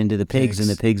spirits into the pigs and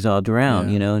the pigs all drown,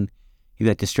 and you've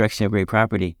got destruction of great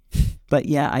property. But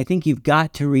I think you've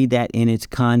got to read that in its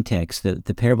context,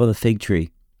 the parable of the fig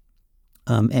tree.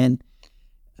 Again,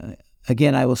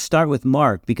 I will start with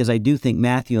Mark because I do think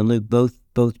Matthew and Luke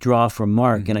both draw from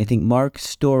Mark, and I think Mark's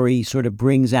story sort of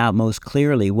brings out most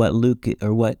clearly what Luke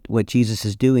or what Jesus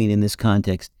is doing in this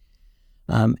context.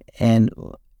 And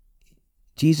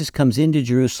Jesus comes into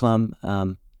Jerusalem.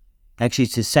 Actually,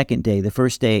 it's his second day. The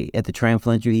first day at the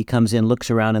triumphal entry, he comes in, looks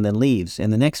around, and then leaves.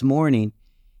 And the next morning,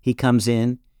 he comes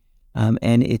in,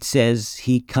 and it says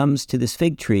he comes to this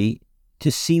fig tree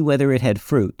to see whether it had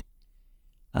fruit.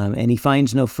 And he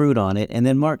finds no fruit on it. And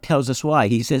then Mark tells us why.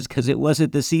 He says, because it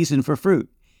wasn't the season for fruit.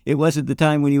 It wasn't the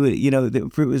time when the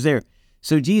fruit was there.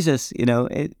 So Jesus,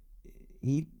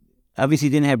 he obviously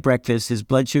didn't have breakfast. His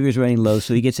blood sugar's running low,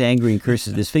 so he gets angry and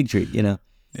curses this fig tree,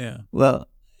 Yeah. Well,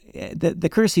 the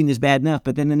cursing is bad enough,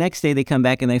 but then the next day they come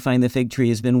back and they find the fig tree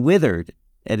has been withered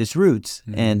at its roots.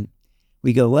 And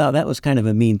we go, well, that was kind of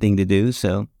a mean thing to do,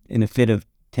 so in a fit of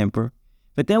temper.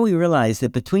 But then we realize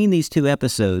that between these two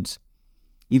episodes,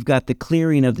 you've got the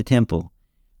clearing of the temple.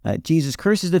 Jesus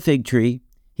curses the fig tree,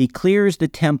 he clears the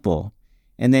temple,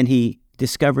 and then he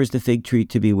discovers the fig tree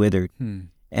to be withered.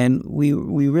 And we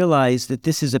realize that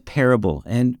this is a parable,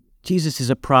 and Jesus is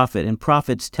a prophet, and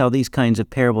prophets tell these kinds of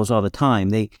parables all the time.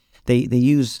 They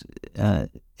use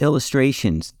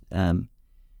illustrations,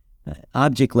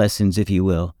 object lessons, if you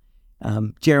will.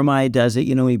 Jeremiah does it,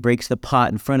 he breaks the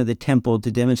pot in front of the temple to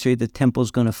demonstrate the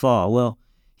temple's going to fall. Well,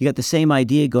 you got the same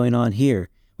idea going on here.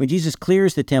 When Jesus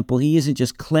clears the temple, he isn't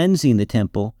just cleansing the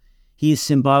temple, he is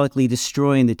symbolically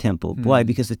destroying the temple. Why?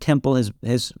 Because the temple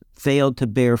has failed to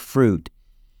bear fruit.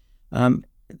 A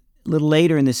little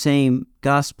later in the same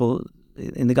gospel,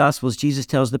 in the Gospels, Jesus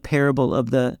tells the parable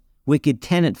of the wicked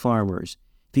tenant farmers.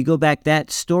 If you go back, that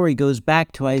story goes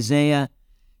back to Isaiah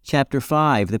chapter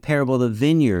 5, the parable of the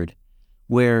vineyard,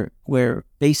 where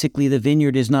basically the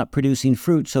vineyard is not producing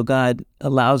fruit, so God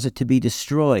allows it to be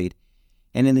destroyed.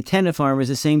 And in the tenant farmers,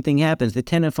 the same thing happens. The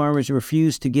tenant farmers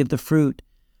refuse to give the fruit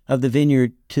of the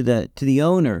vineyard to the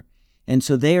owner. and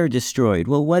so they are destroyed.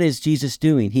 Well, what is Jesus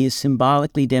doing? He is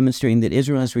symbolically demonstrating that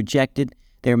Israel has rejected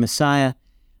their Messiah.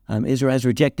 Israel has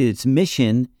rejected its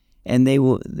mission, and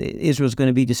Israel is going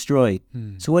to be destroyed.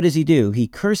 So what does he do? He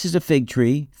curses a fig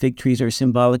tree. Fig trees are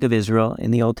symbolic of Israel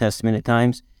in the Old Testament at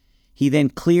times. He then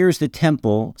clears the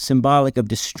temple, symbolic of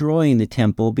destroying the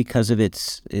temple because of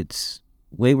its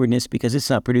waywardness, because it's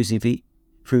not producing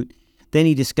fruit. Then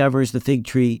he discovers the fig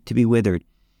tree to be withered.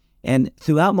 And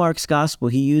throughout Mark's gospel,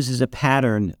 he uses a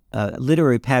pattern, a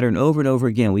literary pattern over and over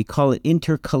again. We call it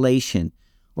intercalation,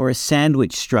 or a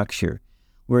sandwich structure,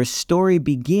 where a story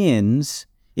begins,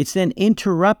 it's then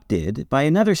interrupted by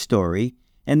another story,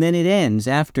 and then it ends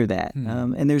after that.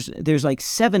 And there's like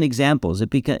 7 examples.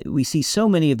 We see so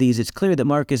many of these, it's clear that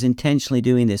Mark is intentionally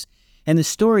doing this. And the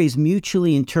stories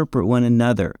mutually interpret one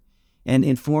another and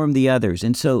inform the others.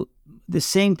 And so the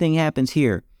same thing happens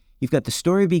here. You've got the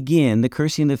story begin, the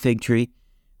cursing of the fig tree.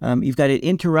 You've got it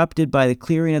interrupted by the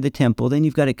clearing of the temple. Then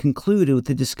you've got it concluded with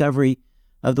the discovery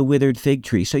of the withered fig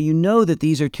tree. So you know that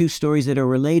these are 2 stories that are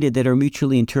related, that are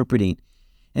mutually interpreting.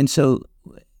 And so,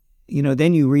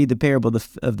 then you read the parable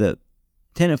of the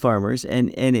tenant farmers,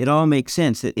 and it all makes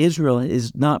sense that Israel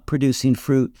is not producing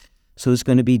fruit, so it's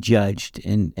going to be judged.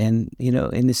 And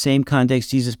in the same context,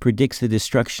 Jesus predicts the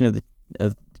destruction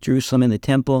of Jerusalem and the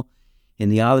temple in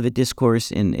the Olivet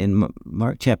Discourse in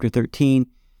Mark chapter 13.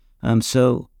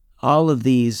 So all of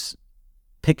these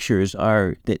pictures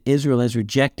are that Israel has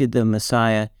rejected the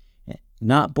Messiah,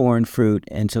 not borne fruit,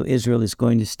 and so Israel is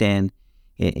going to stand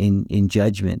in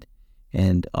judgment.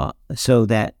 And so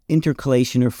that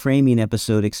intercalation or framing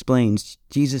episode explains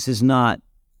Jesus is not,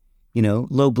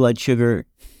 low blood sugar,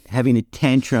 having a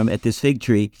tantrum at this fig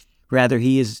tree. Rather,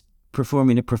 he is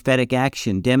performing a prophetic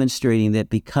action, demonstrating that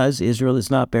because Israel is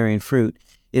not bearing fruit,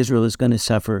 Israel is going to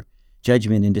suffer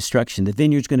judgment and destruction. The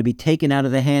vineyard's going to be taken out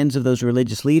of the hands of those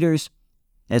religious leaders,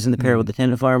 as in the parable of the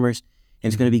tenant farmers,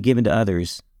 and it's going to be given to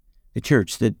others. The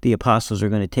church, the apostles are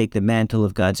going to take the mantle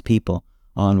of God's people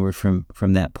onward from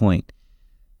that point.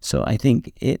 So I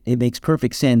think it makes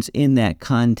perfect sense in that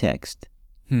context.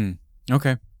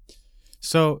 Okay.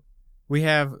 So we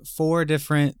have 4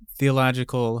 different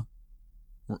theologically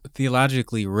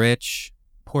rich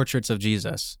portraits of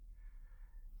Jesus.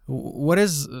 What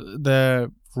is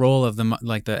the role of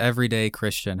the everyday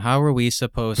Christian? How are we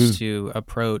supposed to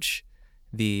approach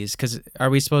these? Because are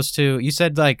we supposed to, you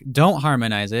said don't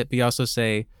harmonize it, but you also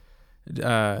say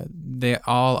they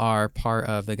all are part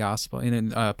of the gospel,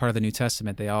 part of the New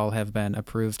Testament. They all have been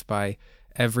approved by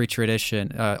every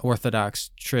tradition,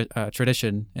 Orthodox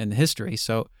tradition in history.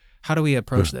 So how do we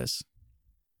approach this?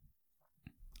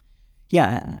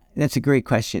 Yeah, that's a great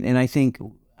question. And I think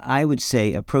I would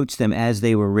say approach them as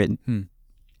they were written,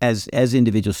 as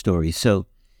individual stories. So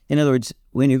in other words,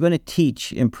 when you're going to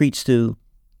teach and preach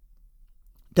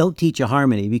don't teach a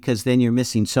harmony, because then you're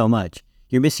missing so much.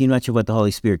 You're missing much of what the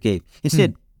Holy Spirit gave.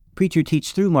 Instead, preacher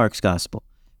teach through Mark's gospel.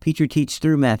 Preacher teach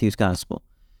through Matthew's gospel.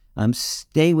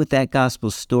 Stay with that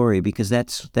gospel story, because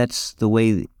that's the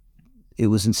way it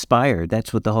was inspired.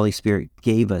 That's what the Holy Spirit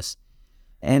gave us.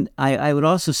 And I would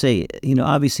also say,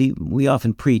 obviously we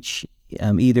often preach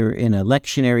either in a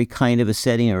lectionary kind of a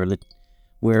setting or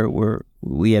where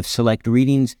we have select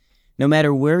readings. No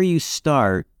matter where you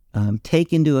start,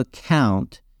 take into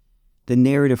account the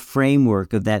narrative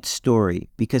framework of that story,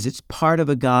 because it's part of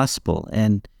a gospel.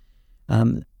 And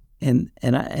I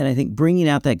think bringing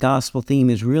out that gospel theme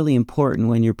is really important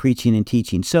when you're preaching and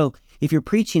teaching. So if you're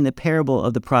preaching the parable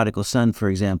of the prodigal son, for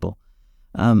example,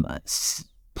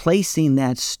 placing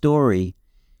that story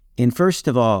in, first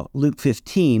of all, Luke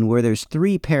 15, where there's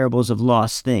 3 parables of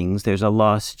lost things. There's a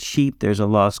lost sheep, there's a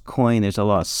lost coin, there's a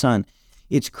lost son.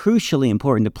 It's crucially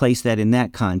important to place that in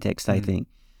that context, I think.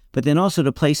 But then also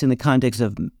to place in the context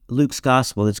of Luke's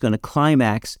gospel that's going to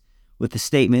climax with the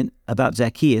statement about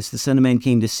Zacchaeus, the Son of Man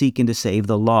came to seek and to save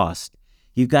the lost.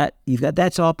 You've got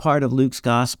that's all part of Luke's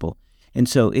gospel. And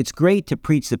so it's great to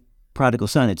preach the prodigal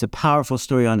son. It's a powerful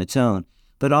story on its own.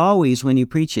 But always when you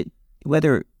preach it,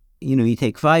 whether you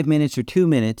take 5 minutes or 2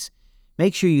 minutes,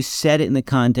 make sure you set it in the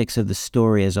context of the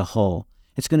story as a whole.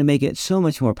 It's going to make it so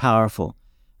much more powerful,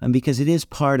 because it is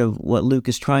part of what Luke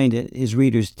is trying to his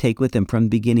readers to take with him from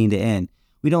beginning to end.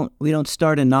 We don't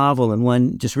start a novel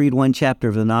and just read one chapter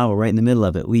of the novel right in the middle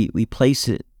of it. We place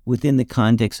it within the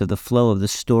context of the flow of the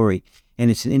story, and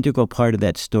it's an integral part of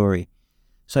that story.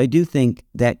 So I do think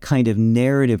that kind of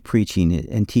narrative preaching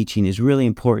and teaching is really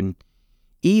important,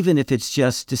 even if it's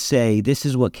just to say, this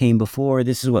is what came before,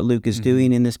 this is what Luke is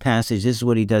doing in this passage, this is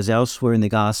what he does elsewhere in the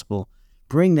gospel.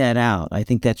 Bring that out. I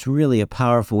think that's really a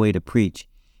powerful way to preach.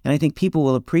 And I think people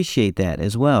will appreciate that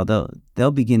as well.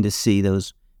 They'll begin to see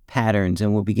those patterns,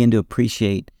 and we'll begin to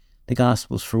appreciate the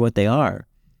Gospels for what they are: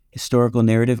 historical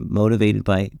narrative motivated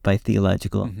by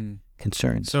theological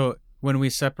concerns. So when we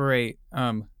separate,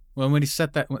 when we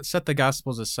set the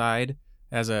Gospels aside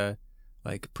as a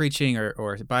like preaching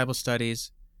or Bible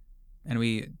studies, and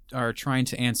we are trying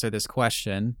to answer this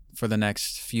question for the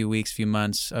next few weeks, few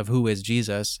months of who is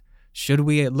Jesus, should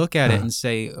we look at it and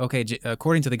say, okay,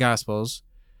 according to the Gospels,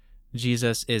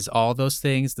 Jesus is all those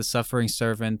things: the suffering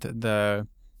servant, the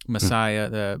Messiah,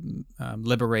 the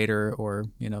liberator, or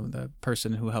the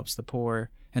person who helps the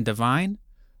poor, and divine?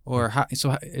 Or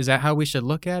so is that how we should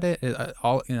look at it?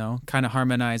 All kind of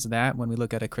harmonize that when we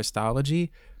look at a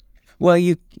Christology. Well,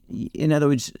 in other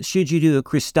words, should you do a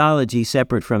Christology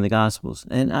separate from the Gospels?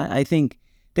 And I think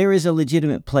there is a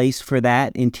legitimate place for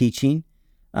that in teaching.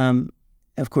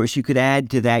 Of course, you could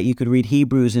add to that, you could read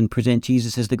Hebrews and present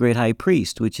Jesus as the great high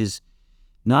priest, which is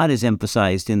not as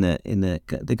emphasized in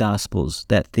the Gospels,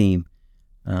 that theme.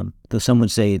 Though some would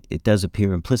say it does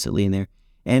appear implicitly in there.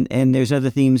 And there's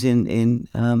other themes in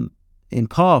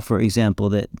Paul, for example,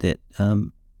 that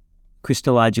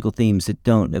Christological themes that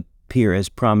don't appear as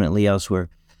prominently elsewhere.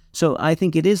 So I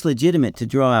think it is legitimate to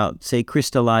draw out, say,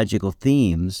 Christological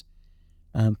themes.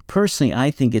 Personally, I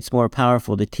think it's more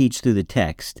powerful to teach through the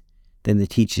text than to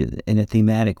teach it in a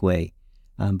thematic way.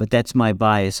 But that's my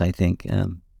bias, I think.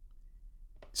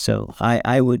 So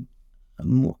I would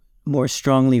more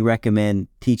strongly recommend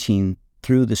teaching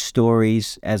through the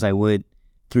stories as I would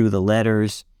through the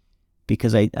letters,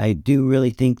 because I do really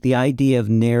think the idea of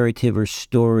narrative or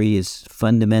story is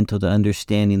fundamental to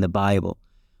understanding the Bible.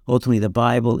 Ultimately, the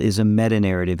Bible is a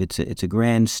meta-narrative. It's a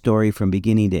grand story from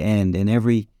beginning to end, and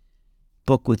every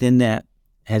book within that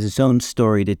has its own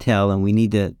story to tell, and we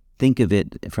need to think of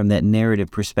it from that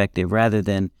narrative perspective rather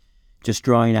than just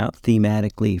drawing out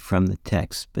thematically from the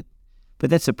text. But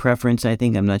that's a preference, I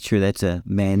think. I'm not sure that's a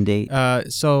mandate.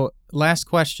 So last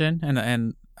question,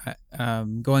 and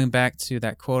going back to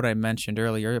that quote I mentioned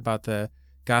earlier about the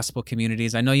gospel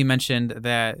communities. I know you mentioned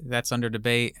that that's under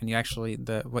debate, and you actually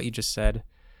what you just said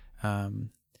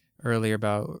earlier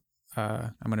about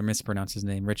I'm going to mispronounce his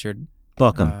name, Richard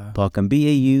Bauckham. Bauckham.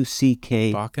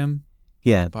 B-A-U-C-K. Bauckham.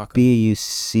 Yeah. Bauckham.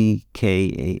 B-A-U-C-K-H-A-M.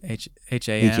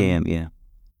 Yeah.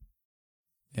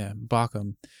 Yeah,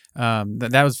 Bauckham.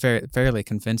 That was fairly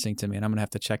convincing to me, and I'm going to have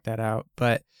to check that out.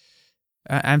 But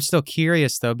I'm still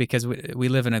curious, though, because we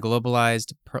live in a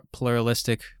globalized,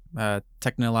 pluralistic,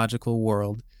 technological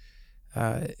world,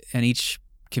 and each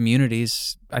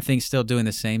community's, I think, still doing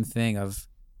the same thing of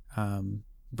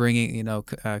bringing,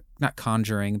 not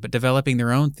conjuring, but developing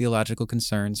their own theological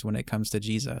concerns when it comes to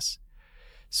Jesus.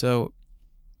 So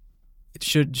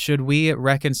should we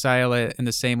reconcile it in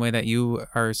the same way that you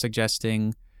are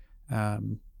suggesting,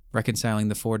 reconciling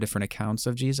the 4 different accounts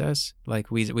of Jesus? Like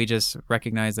we just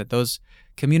recognize that those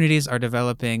communities are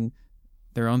developing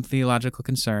their own theological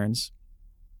concerns,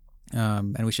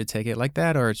 and we should take it like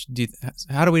that? Or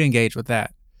how do we engage with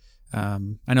that?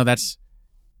 I know that's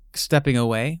stepping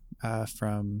away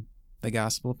from the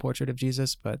gospel portrait of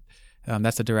Jesus, but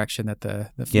that's the direction that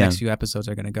the next few episodes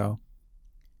are going to go.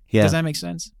 Yeah. Does that make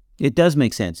sense? It does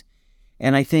make sense.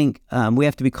 And I think we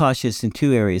have to be cautious in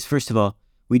 2 areas. First of all,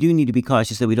 we do need to be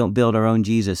cautious that we don't build our own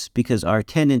Jesus, because our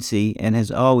tendency, and has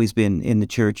always been in the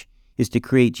church, is to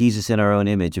create Jesus in our own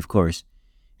image, of course.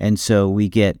 And so we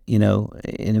get,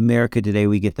 in America today,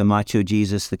 we get the macho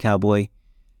Jesus, the cowboy,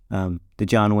 the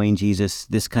John Wayne Jesus,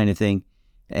 this kind of thing.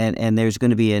 And there's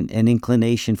going to be an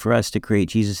inclination for us to create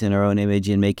Jesus in our own image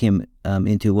and make him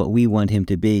into what we want him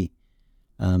to be.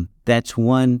 That's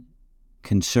one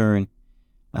concern.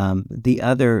 The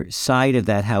other side of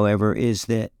that, however, is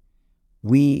that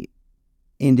we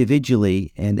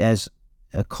individually and as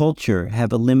a culture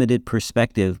have a limited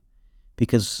perspective,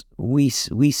 because we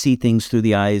see things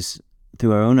through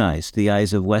our own eyes, the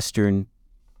eyes of Western,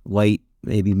 white,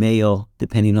 maybe male,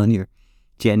 depending on your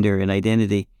gender and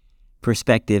identity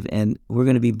perspective, and we're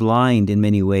going to be blind in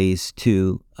many ways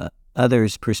to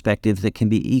others' perspectives that can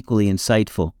be equally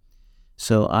insightful.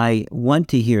 So I want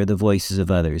to hear the voices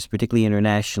of others, particularly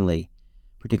internationally,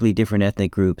 particularly different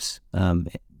ethnic groups,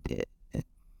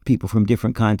 people from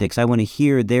different contexts. I want to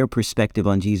hear their perspective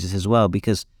on Jesus as well,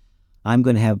 because I'm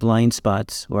going to have blind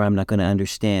spots where I'm not going to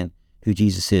understand who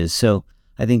Jesus is. So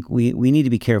I think we need to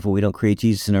be careful we don't create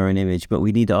Jesus in our own image, but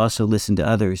we need to also listen to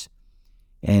others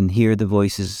and hear the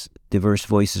voices, diverse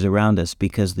voices around us,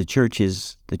 because the church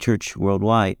is the church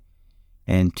worldwide.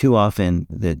 And too often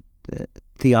the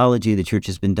theology of the church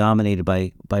has been dominated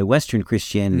by Western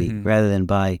Christianity rather than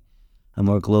by a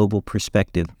more global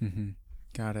perspective.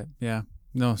 Got it. Yeah.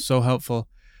 No, so helpful.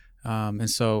 and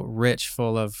so rich,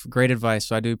 full of great advice.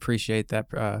 So I do appreciate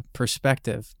that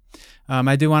perspective.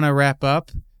 I do want to wrap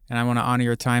up, and I want to honor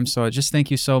your time. So just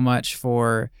thank you so much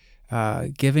for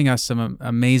giving us some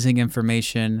amazing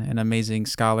information and amazing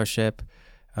scholarship.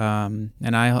 And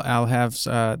I'll have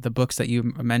the books that you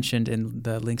mentioned in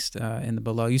the links in the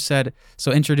below. You said,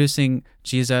 so Introducing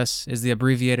Jesus is the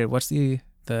abbreviated, what's the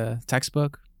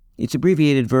textbook? It's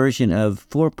abbreviated version of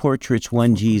 4 Portraits,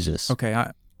 1 Jesus. Okay.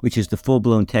 Which is the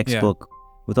full-blown textbook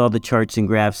with all the charts and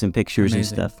graphs and pictures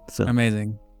Amazing. and stuff. So.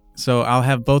 Amazing. So I'll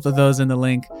have both of those in the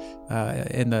link,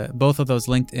 both of those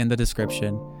linked in the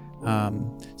description.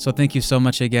 So thank you so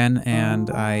much again, and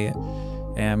I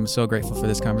am so grateful for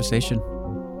this conversation.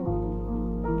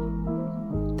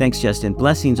 Thanks, Justin.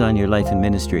 Blessings on your life and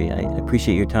ministry. I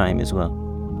appreciate your time as well.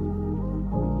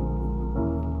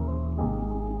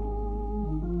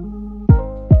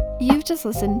 You've just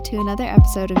listened to another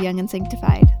episode of Young and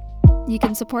Sanctified. You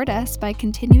can support us by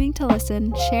continuing to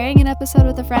listen, sharing an episode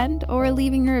with a friend, or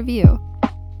leaving a review.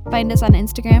 Find us on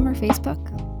Instagram or Facebook.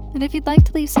 And if you'd like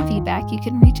to leave some feedback, you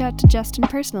can reach out to Justin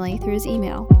personally through his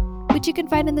email, which you can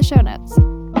find in the show notes.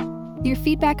 Your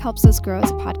feedback helps us grow as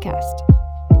a podcast.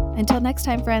 Until next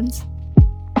time, friends.